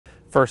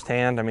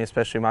firsthand. I mean,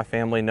 especially my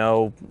family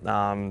know,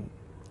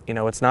 you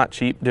know, it's not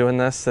cheap doing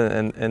this,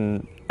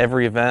 and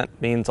every event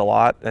means a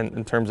lot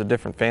in terms of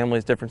different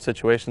families, different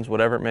situations,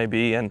 whatever it may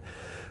be. And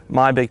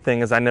my big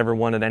thing is I never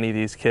wanted any of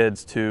these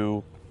kids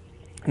to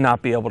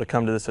not be able to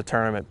come to this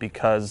tournament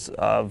because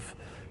of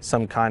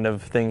some kind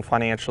of thing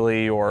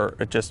financially or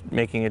just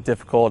making it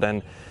difficult.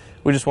 And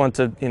we just want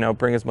to, you know,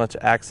 bring as much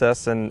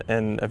access and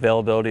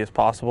availability as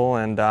possible.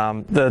 And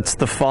that's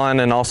the fun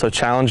and also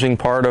challenging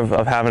part of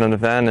having an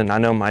event. And I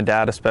know my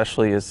dad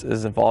especially is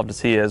involved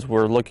as he is.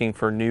 We're looking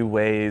for new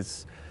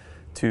ways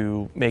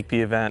to make the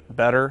event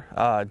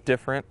better,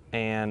 different.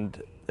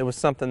 And it was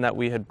something that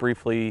we had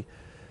briefly,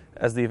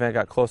 as the event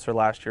got closer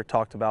last year,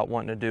 talked about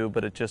wanting to do,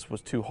 but it just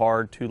was too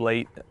hard, too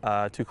late,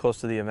 too close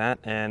to the event.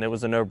 And it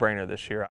was a no-brainer this year.